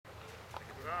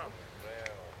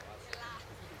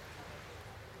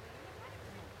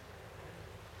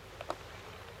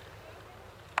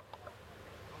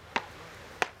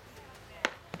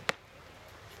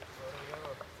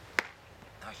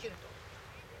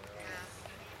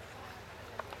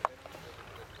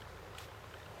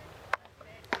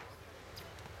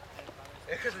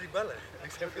μπάλα.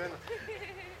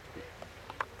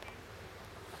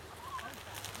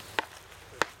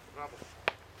 Μπράβο.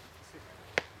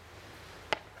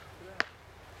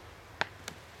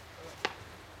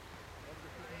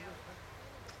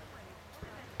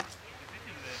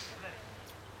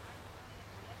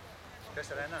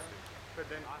 Τέσσερα ένα. 5-1.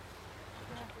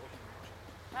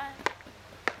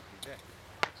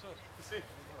 Εσύ.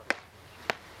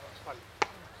 Πάλι.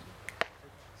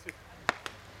 Εσύ.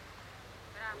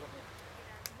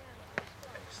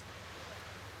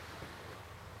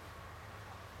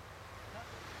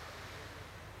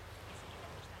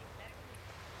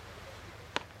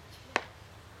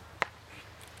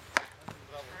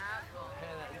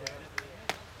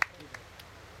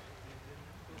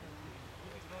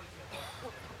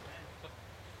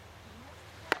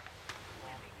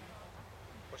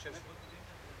 Πώς είναι?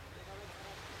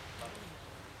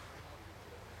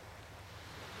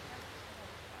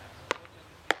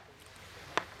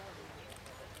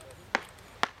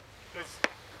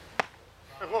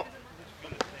 Εγώ.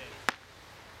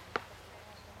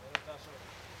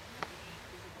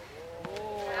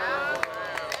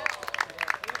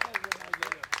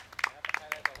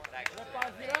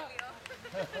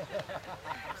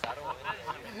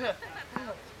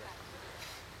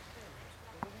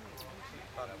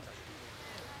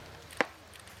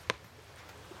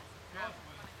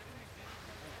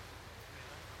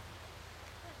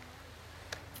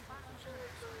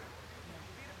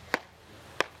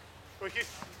 Το έχεις.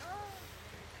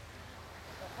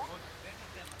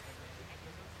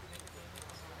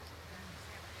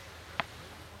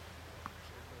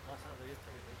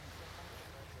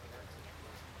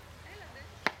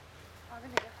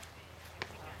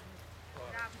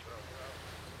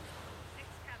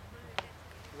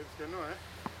 Βλέπεις κενό,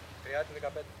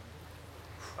 30-15.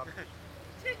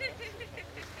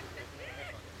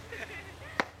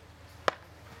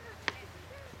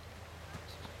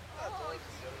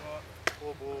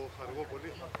 Όπου χαργώ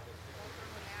πολύ.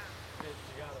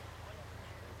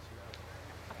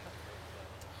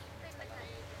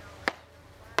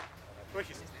 Το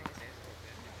έχεις. 40-30.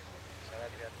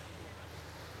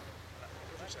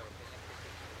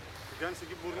 Το κάνεις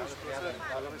εκεί που μπορεί να σου προσφέρει.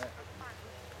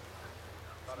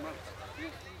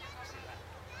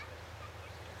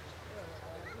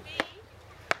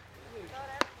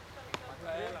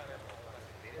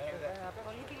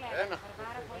 Πολύ τη λέμε. Ένα.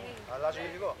 Πάρα πολύ. Αλλάζω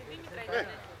λίγο.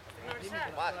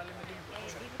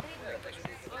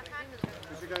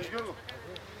 Εσύ κάνεις Γιώργο.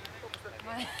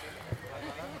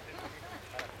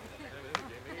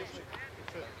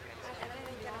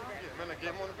 Εμένα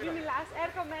και μόνο πήρα. Μη μιλάς,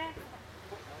 έρχομαι.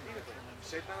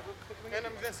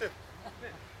 1-0 σετ.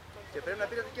 Και πρέπει να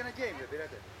πήρατε και ένα game, δεν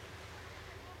πήρατε?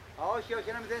 Α, όχι, όχι,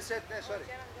 ένα 0 set, ναι, sorry.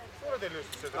 Τώρα τελείωσε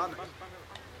το σετ. Πάμε.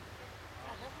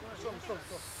 Μισό.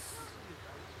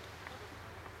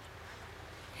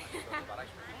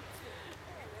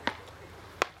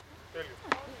 Τέλειο.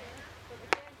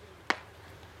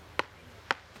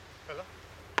 Έλα.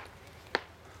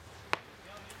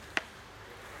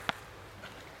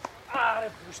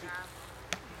 Άρε, πούστη.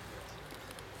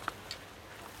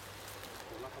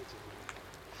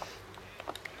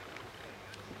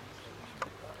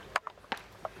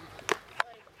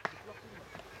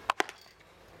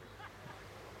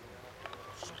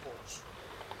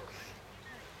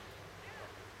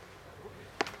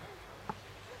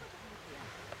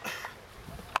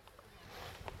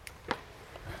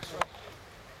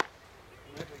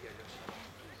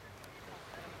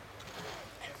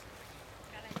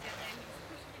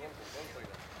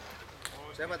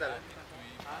 Ψέματα λένε.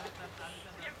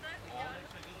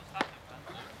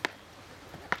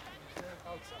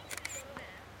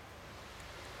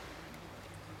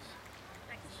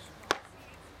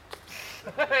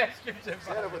 Έσκυψε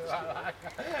Ξέρω από το σκύβο.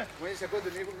 Μου είναι σε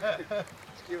κόντον ύπο,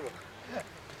 σκύβο.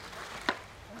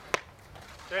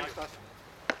 Τέλειο.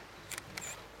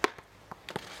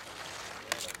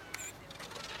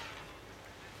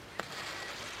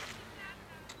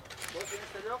 Πώς είναι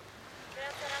τελειώ?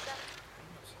 3:40.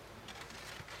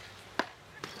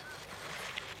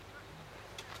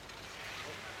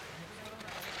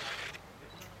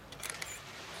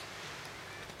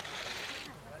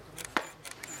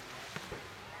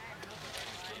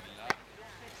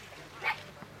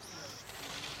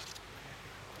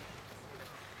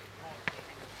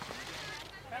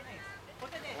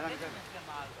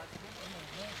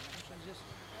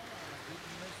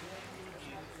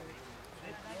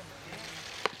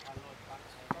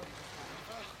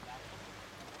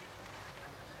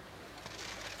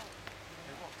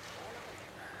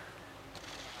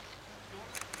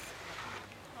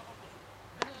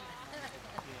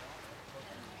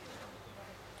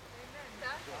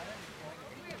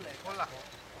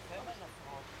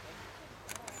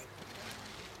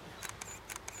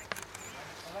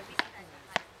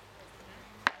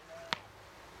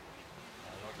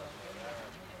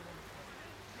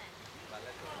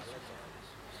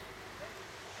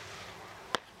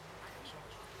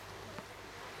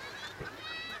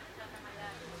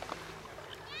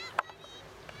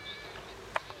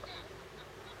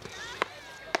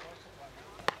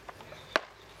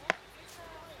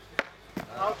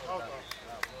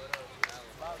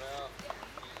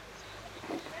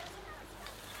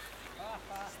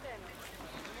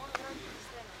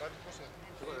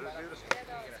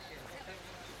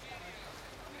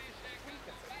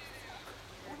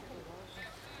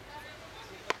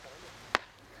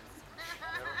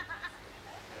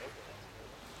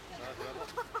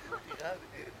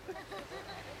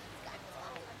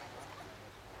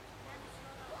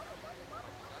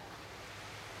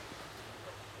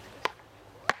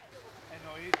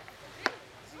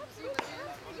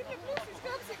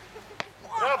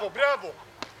 Μπράβο, μπράβο!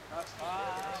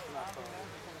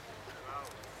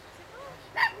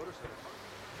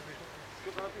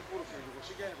 Πιο καλά πιο μπορούσε λίγο,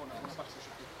 σίγουρα εγώ να πάρεις στο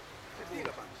σωτή. Τι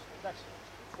να πάνε. Εντάξει,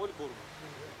 όλοι μπορούμε.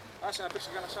 Άσε να παίξει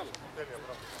κανένας άλλο. Τέλεια,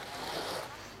 μπράβο.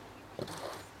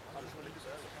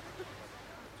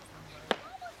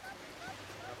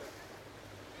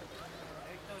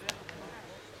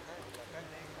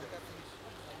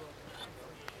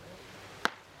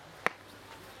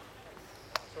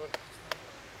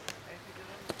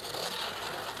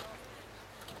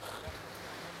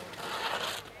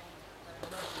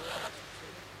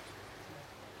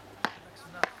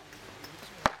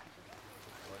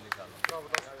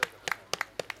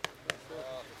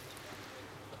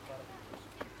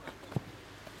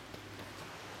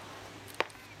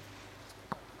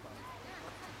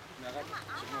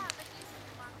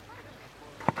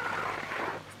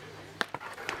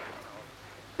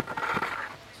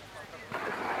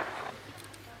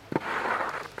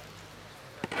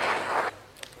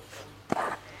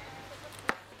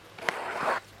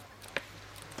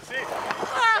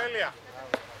 Τέλεια!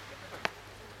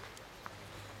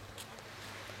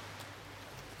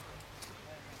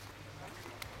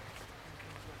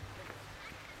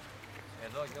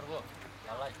 Εδώ Γιώργο,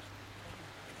 καλάκι.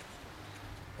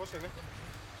 Πώς είναι?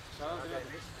 40-30.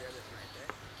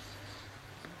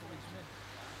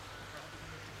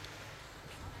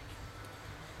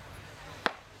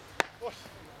 Όχι.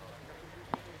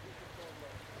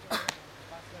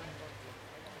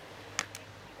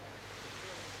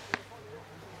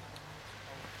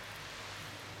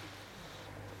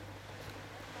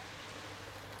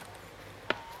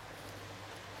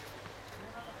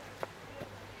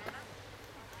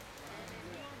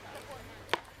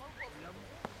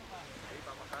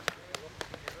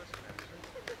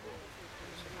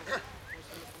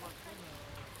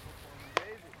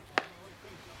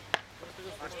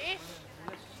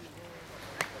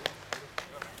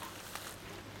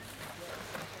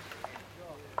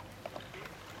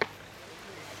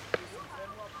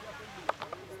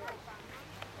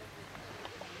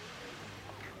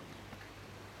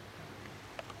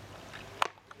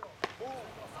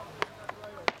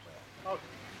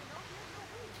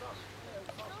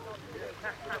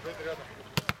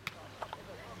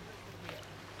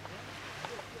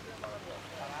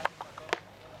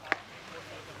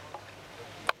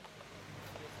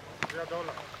 $30.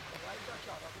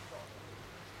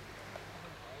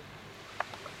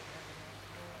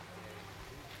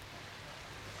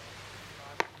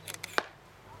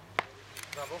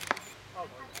 Μπράβο.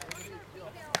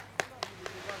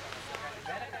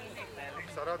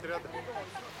 40-30.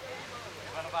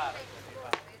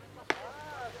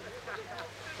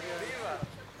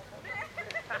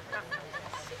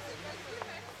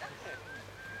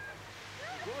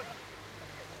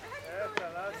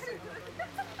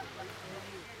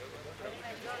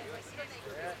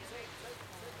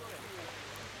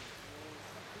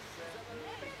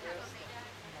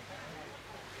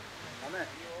 Αμέ.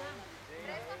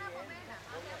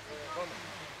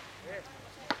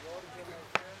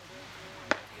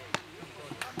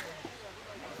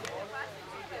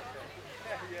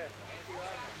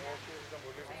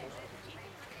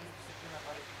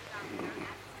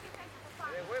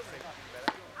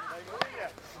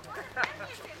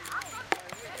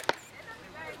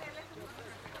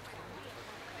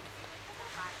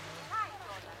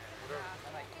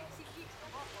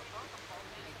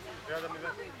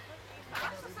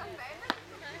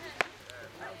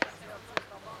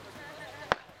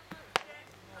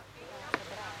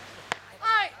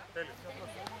 Τέλειο.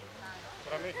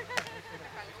 Γραμμή.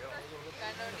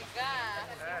 Κανονικά.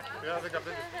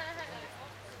 30-15.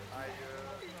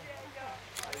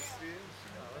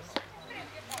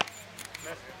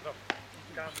 Μέσα, μπράβο.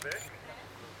 Κάντε.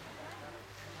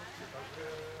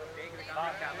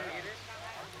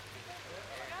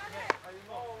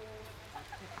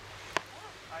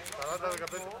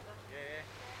 40-15.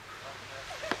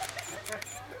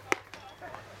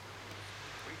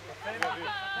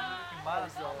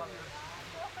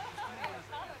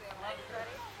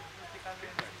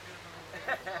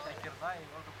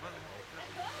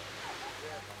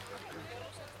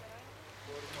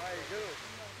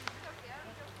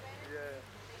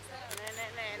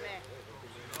 Ναι.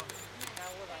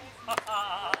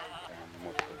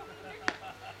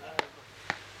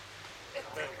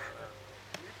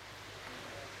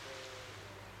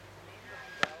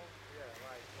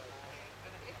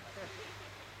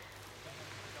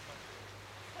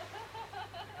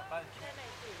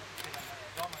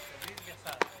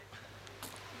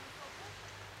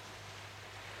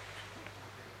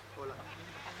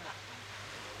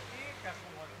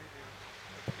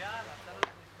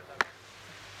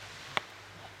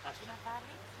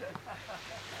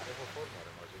 Έχω φόρμα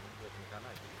ρε μαζί μου για το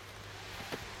μηχανάκι.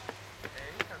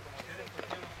 Είχα κομμωτήρια που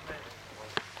θέλουν μέρες.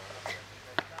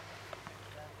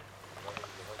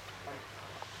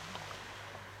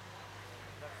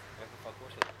 Έχω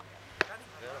φακώσει.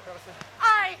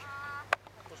 Άι!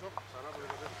 Πόσο?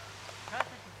 40-15.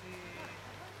 Κάθε και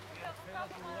η ατφέρα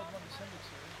του ρότμα της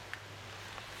έλεξε.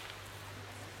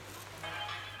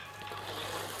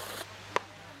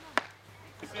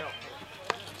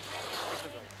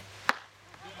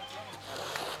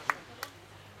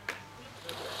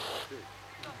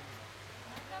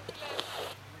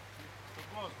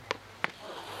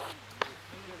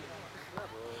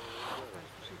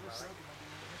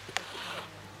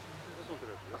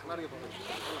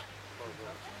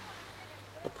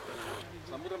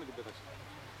 Στα μούτρα με την πέταξη.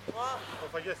 Το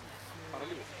φαγές.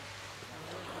 Παραλίγο.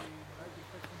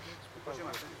 Πώς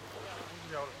είμαστε?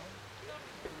 Για όλα.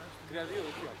 3-2,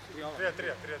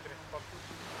 3-3. Πάμε.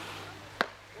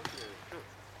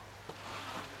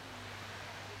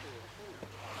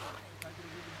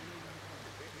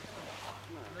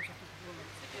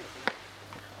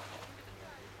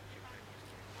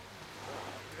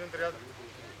 Είναι 30.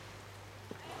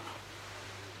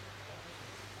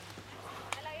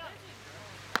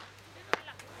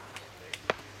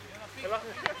 Έλα.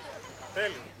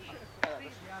 Τέλει.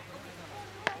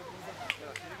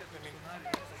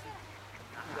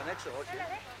 Ήταν έξω, όχι.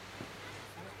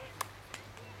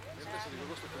 Έφτασε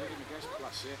λίγο στο φίλο και με κάνεις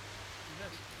πλασέ.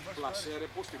 Πλασέ ρε,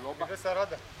 πώς τη λόμπα. 0-40.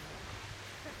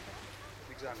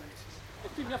 Δεν ξέρω αν μιλήσεις.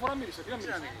 Τι, μια φορά μίλησε, τι να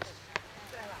μιλήσεις.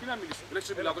 Τι να μιλήσω, λέξεις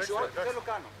σε μιλάω τόση ώρα. Θέλω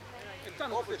κάνω.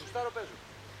 Κάνω Όπου θες. γουστάρω παίζω.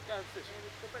 Κάνε θες.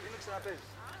 Είναι ξαναπέζεις.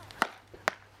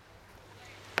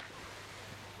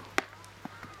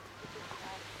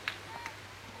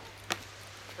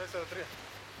 Τέσσερα, 3.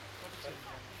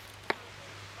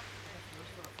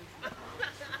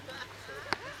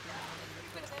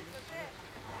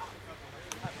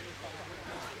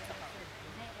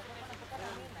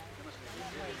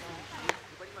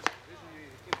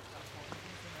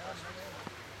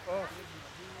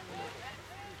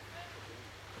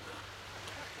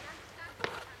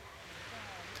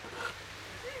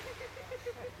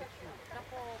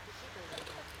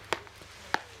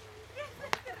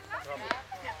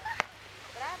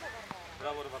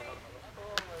 Μπράβο ρε Βαρβάρα.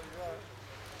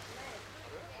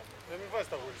 Δεν μην βάζεις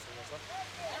τα γούλη σου μέσα.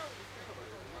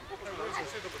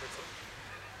 Εσύ το πέταξα.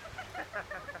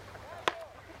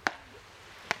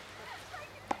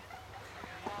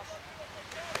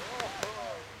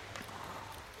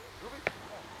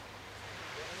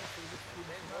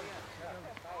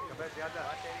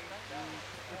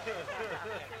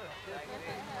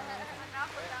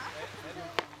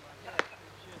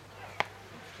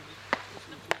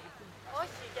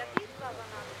 Όχι, γιατί θα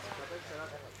δανάβεις.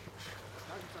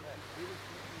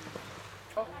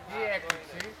 Τι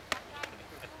έκπληξη.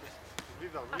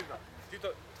 Βίδα.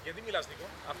 Γιατί μιλάς Νίκο,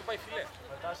 αυτό πάει φιλέ.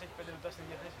 Μετά έχει 5 λεπτά στην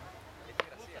ίδια θέση.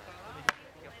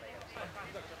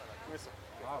 Μέσα.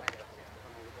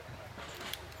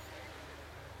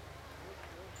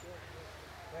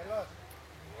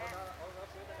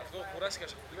 Αυτό κουράστηκα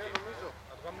σε αυτό. Ναι, νομίζω.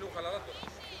 Να το πάμε λίγο χαλαρά τώρα.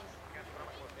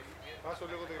 Πάσω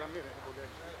λίγο τη γραμμή, δεν είναι πολύ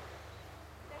εύκολο.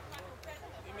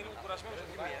 Είμαι λίγο κουρασμένος.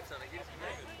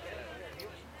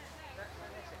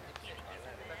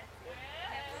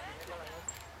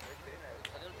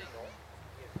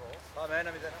 Πάμε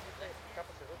 1-0.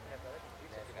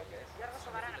 Γιώργο,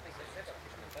 σοβαρά να πεις.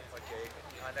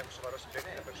 Αν έχω σοβαρό συμπέκτη,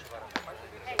 θα παίξω σοβαρά.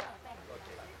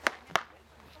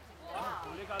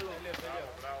 Πολύ καλό.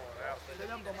 Θέλει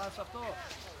να το μάθεις αυτό.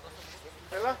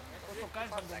 Έλα. Πώς το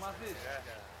κάνεις να το μάθεις.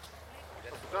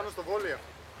 Θα σου κάνω στο βόλιο.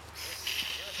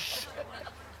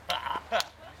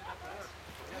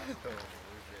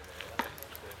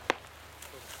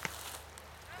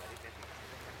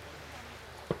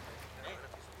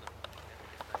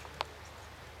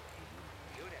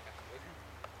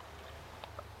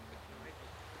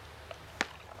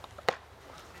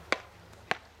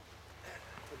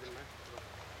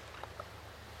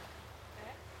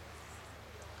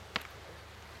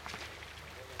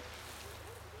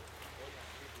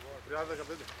 Τριάδα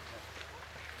 15.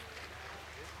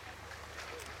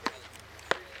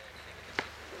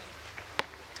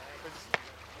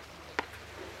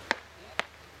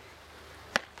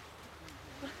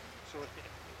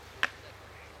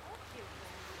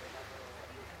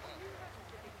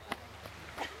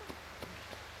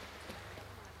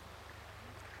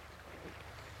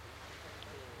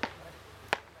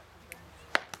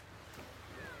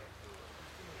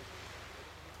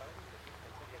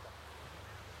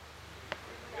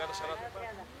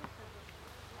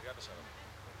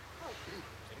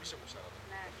 Εμείς έχουμε 40.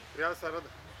 Ναι. 30-40.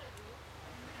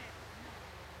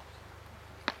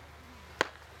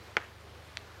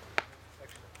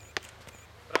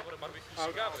 Μπράβο ρε Μαρβίχη,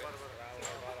 σιγά βρε.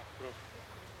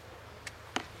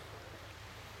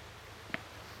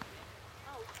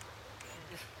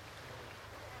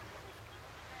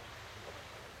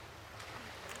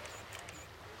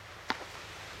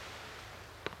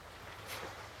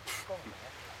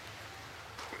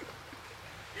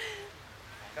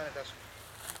 Κάνε τάσο.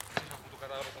 Ξέρεις αυτό το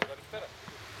κατάλαβα που κάνει πέρα.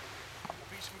 Που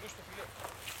πήγες μιλούς στο φιλέ.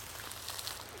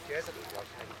 Και έτσι θα το βγάλω.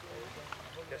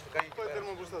 Και ας το κάνει εκεί Πάει πέρα.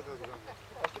 τέρμα μπροστά θα το κάνω.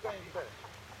 Ας το κάνει εκεί πέρα.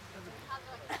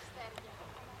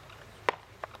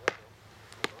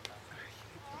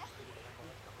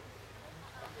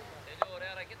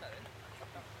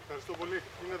 Ευχαριστώ πολύ.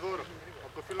 Είναι δώρο.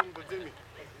 Από το φίλο μου τον Τζίμι.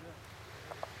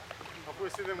 Αφού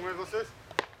εσύ δεν μου έδωσες.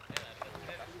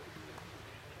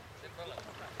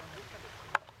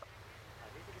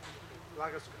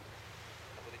 Πλάκα σου.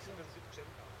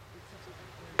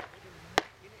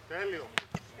 Τέλειο.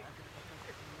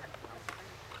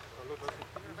 Καλό τάσο.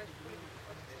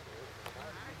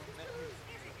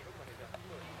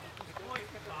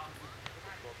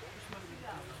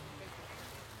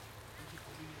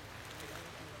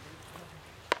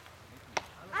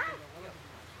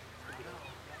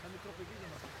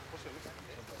 Πώς είναι.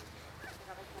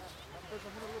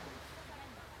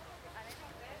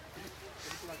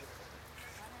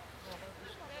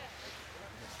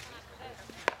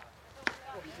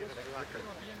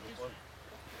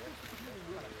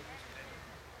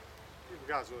 Τι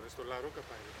βγάζω ρε στο λαρούκα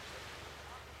πάει.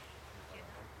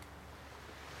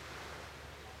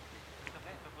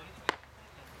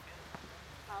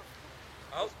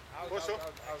 Out. Πόσο?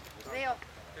 2.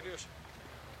 Τελείωσε.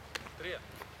 3.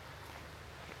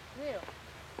 2.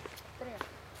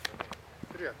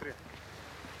 3. 3.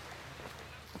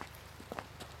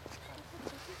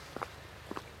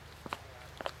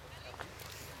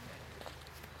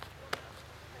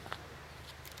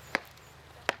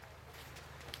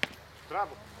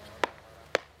 Μπράβο.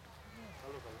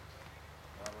 Καλό.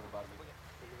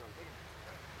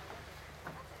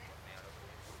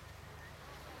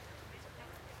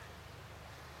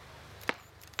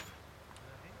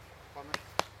 Πάμε.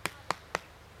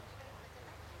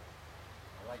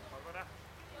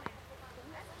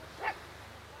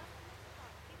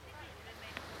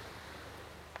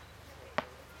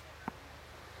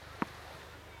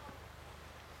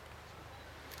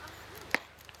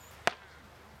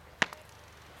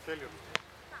 Τέλειο.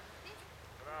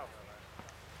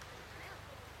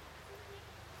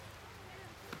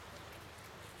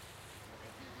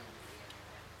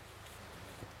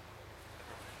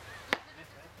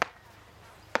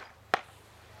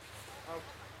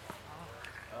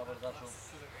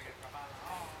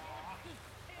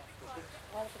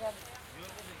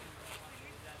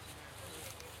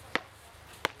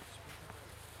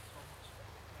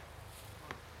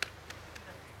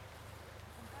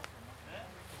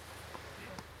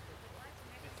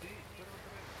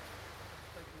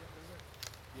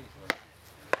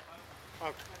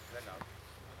 Out. Δεν out.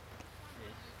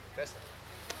 4.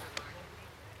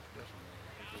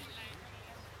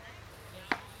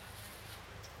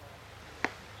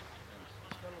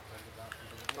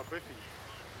 Θα πέφυγε.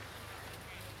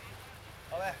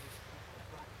 Ωραία.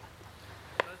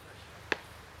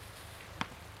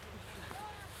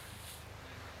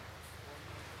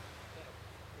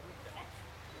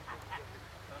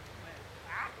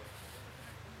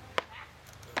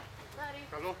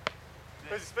 Καλό.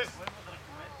 Παίζεις.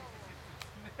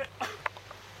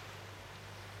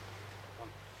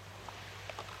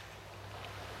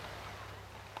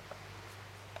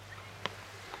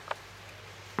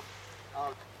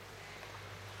 Out.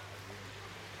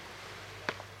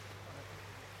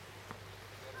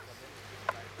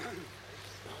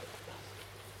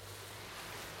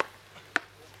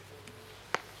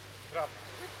 Μπράβο.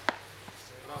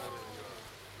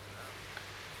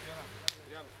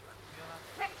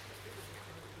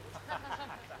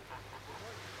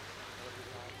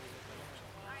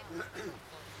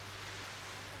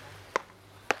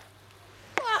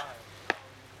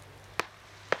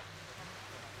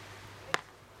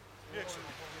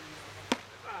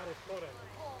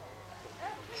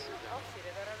 Όχι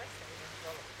ρε, τώρα δεν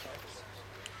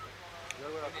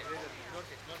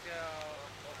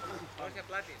Νόρια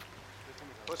πλάτη.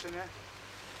 Πόσο είναι?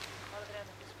 Όλα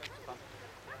 30.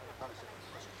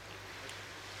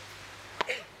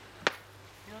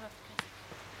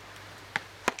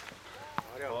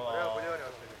 Ωραίο, πολύ ωραίο.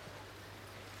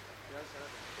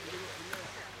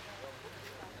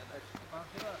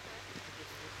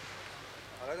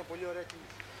 Αλλά ήταν πολύ ωραία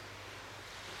κίνηση.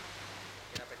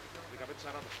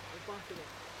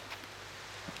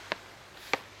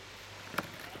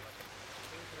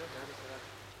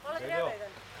 Όλα 30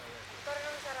 ήταν. Τώρα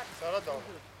είναι 40. 40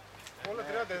 όμως. Όλα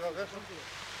 30 είδα, δεν σου.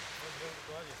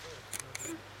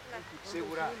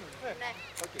 Σίγουρα. Ναι.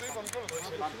 Το είπαμε κιόλας.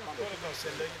 Σε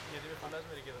λέγει γιατί με φωνάζει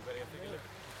μερικοί εδώ πέρα, γι' αυτό και λέω.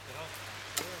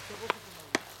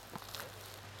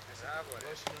 Μπράβο, ρε.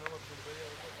 Όσοι είναι ονόματος με την παιδιά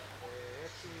εδώ.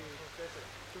 6-4.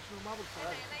 Ποιος είναι ο Μαύρος,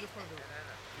 ποιος φάνηκε.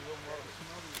 Εγώ είμαι Μαύρος.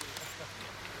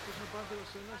 Ποιος είναι ο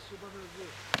Πάνθερος 1, εσύ ο Πάνθερος 2.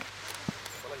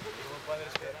 Εγώ ο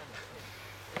Πάνθερος Περάνα.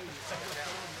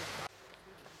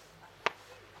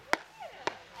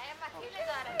 Μα τι είναι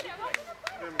τώρα.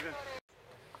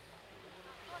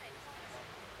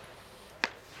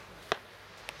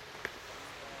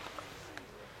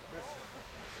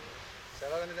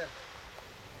 40-0.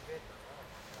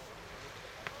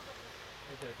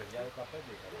 Έχετε παιδιά 15.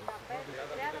 30-15.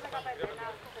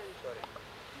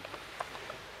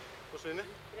 Πόσο είναι?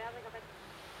 30-15.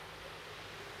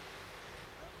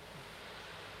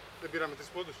 Δεν πήραμε 3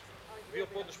 πόντους. 2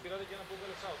 πόντους πήρατε και ένα που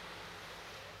έβγαλε out.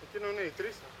 Εκείνο ναι, οι 3.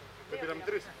 Δεν πήραμε 3.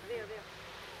 2-2.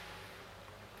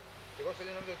 Και εγώ θέλω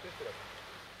να μην το 3 πήρα.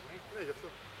 Ναι, γι' αυτό.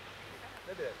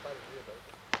 Δεν πειράζει, πάρε 2 τώρα.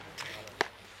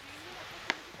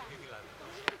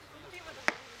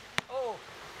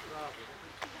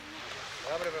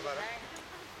 Μπράβο ρε Παπάρα.